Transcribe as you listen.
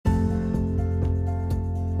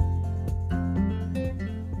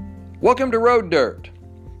Welcome to Road Dirt,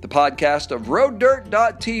 the podcast of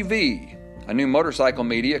RoadDirt.tv, a new motorcycle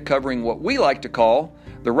media covering what we like to call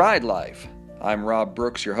the ride life. I'm Rob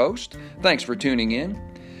Brooks, your host. Thanks for tuning in.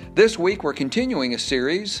 This week we're continuing a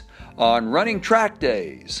series on running track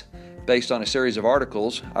days, based on a series of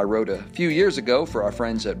articles I wrote a few years ago for our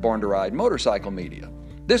friends at Born to Ride Motorcycle Media.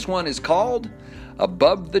 This one is called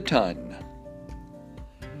Above the Ton.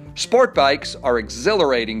 Sport bikes are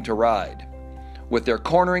exhilarating to ride. With their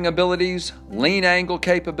cornering abilities, lean angle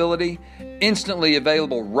capability, instantly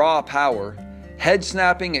available raw power,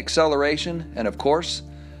 head-snapping acceleration, and of course,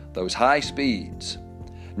 those high speeds.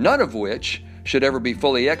 None of which should ever be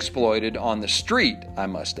fully exploited on the street, I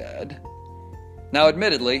must add. Now,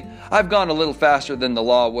 admittedly, I've gone a little faster than the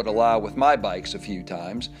law would allow with my bikes a few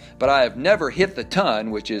times, but I have never hit the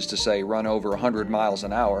ton, which is to say run over 100 miles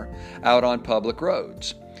an hour, out on public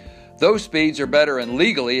roads. Those speeds are better and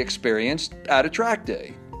legally experienced at a track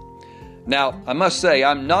day. Now, I must say,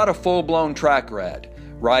 I'm not a full-blown track rat,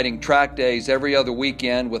 riding track days every other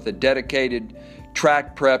weekend with a dedicated,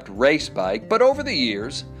 track-prepped race bike, but over the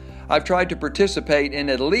years, I've tried to participate in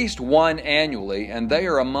at least one annually, and they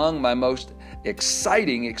are among my most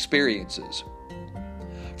exciting experiences.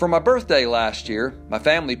 For my birthday last year, my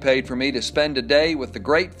family paid for me to spend a day with the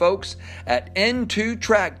great folks at N2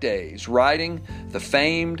 Track Days, riding the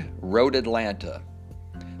famed Road Atlanta.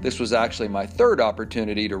 This was actually my third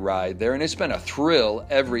opportunity to ride there, and it's been a thrill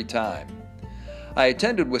every time. I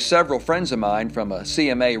attended with several friends of mine from a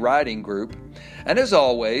CMA riding group, and as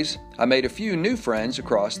always, I made a few new friends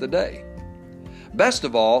across the day. Best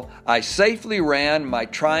of all, I safely ran my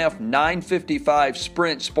Triumph 955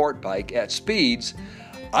 Sprint sport bike at speeds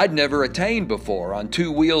I'd never attained before on two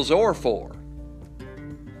wheels or four.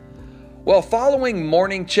 Well, following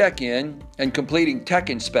morning check-in and completing tech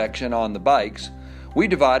inspection on the bikes, we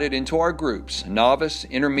divided into our groups, novice,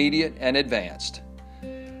 intermediate, and advanced.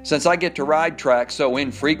 Since I get to ride tracks so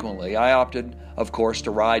infrequently, I opted, of course,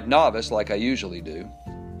 to ride novice like I usually do.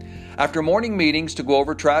 After morning meetings to go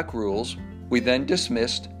over track rules, we then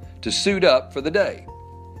dismissed to suit up for the day.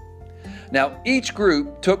 Now, each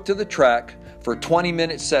group took to the track for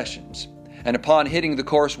 20-minute sessions, and upon hitting the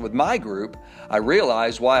course with my group, I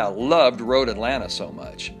realized why I loved Road Atlanta so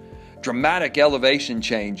much. Dramatic elevation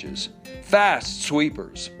changes, fast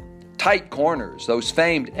sweepers, tight corners, those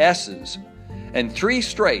famed S's, and three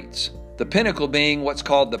straights, the pinnacle being what's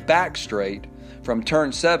called the back straight from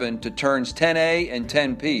turn 7 to turns 10A and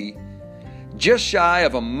 10P, just shy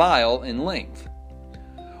of a mile in length.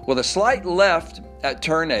 With a slight left at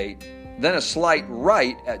turn 8, then a slight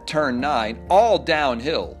right at turn 9, all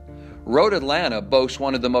downhill, Road Atlanta boasts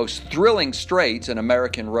one of the most thrilling straights in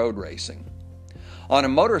American road racing. On a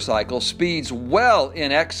motorcycle, speeds well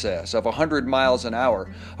in excess of 100 miles an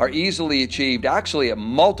hour are easily achieved actually at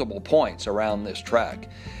multiple points around this track.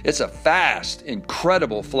 It's a fast,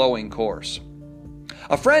 incredible flowing course.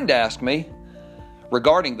 A friend asked me,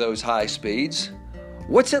 regarding those high speeds,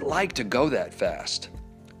 what's it like to go that fast?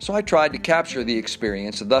 So I tried to capture the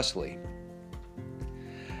experience thusly.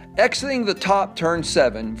 Exiting the top turn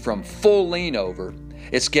 7 from full lean over,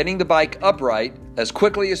 it's getting the bike upright as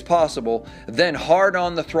quickly as possible, then hard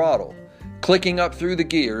on the throttle, clicking up through the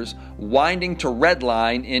gears, winding to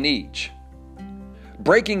redline in each.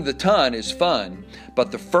 Braking the ton is fun,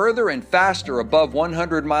 but the further and faster above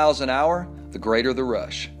 100 miles an hour, the greater the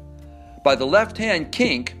rush. By the left-hand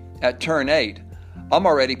kink at turn 8, I'm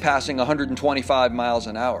already passing 125 miles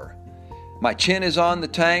an hour. My chin is on the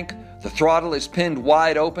tank, the throttle is pinned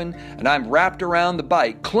wide open, and I'm wrapped around the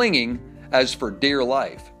bike, clinging as for dear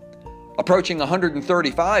life. Approaching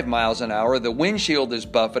 135 miles an hour, the windshield is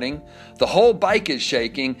buffeting, the whole bike is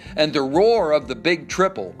shaking, and the roar of the big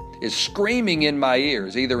triple is screaming in my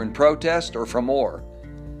ears, either in protest or for more.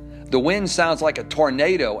 The wind sounds like a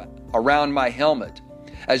tornado around my helmet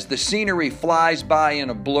as the scenery flies by in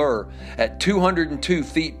a blur at 202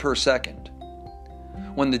 feet per second.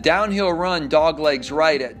 When the downhill run doglegs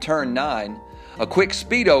right at turn 9, a quick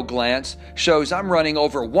speedo glance shows I'm running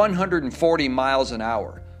over 140 miles an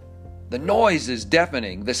hour. The noise is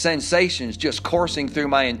deafening, the sensations just coursing through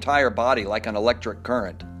my entire body like an electric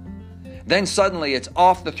current. Then suddenly it's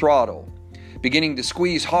off the throttle, beginning to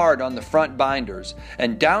squeeze hard on the front binders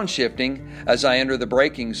and downshifting as I enter the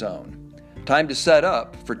braking zone. Time to set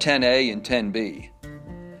up for 10A and 10B.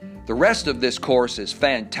 The rest of this course is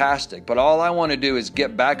fantastic, but all I want to do is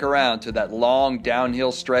get back around to that long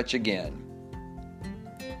downhill stretch again.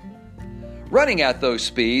 Running at those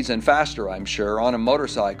speeds, and faster I'm sure, on a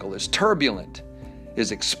motorcycle is turbulent,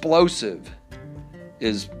 is explosive,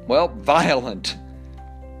 is, well, violent.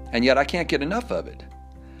 And yet I can't get enough of it.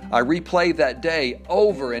 I replay that day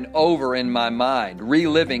over and over in my mind,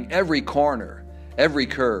 reliving every corner, every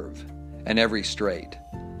curve, and every straight.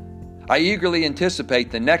 I eagerly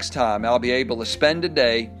anticipate the next time I'll be able to spend a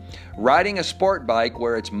day riding a sport bike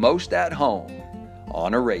where it's most at home,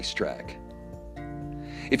 on a racetrack.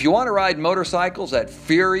 If you want to ride motorcycles at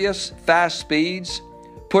furious, fast speeds,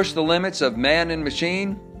 push the limits of man and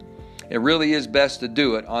machine, it really is best to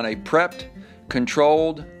do it on a prepped,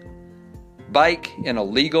 controlled bike in a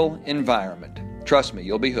legal environment. Trust me,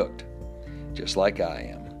 you'll be hooked, just like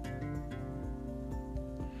I am.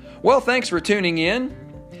 Well, thanks for tuning in,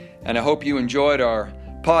 and I hope you enjoyed our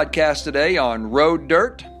podcast today on Road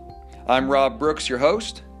Dirt. I'm Rob Brooks, your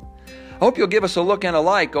host. I hope you'll give us a look and a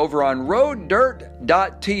like over on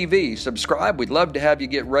roaddirt.tv. Subscribe. We'd love to have you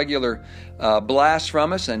get regular blasts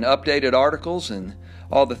from us and updated articles and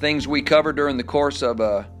all the things we cover during the course of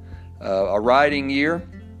a riding year.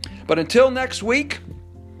 But until next week,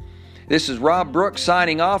 this is Rob Brooks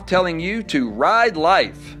signing off, telling you to ride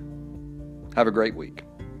life. Have a great week.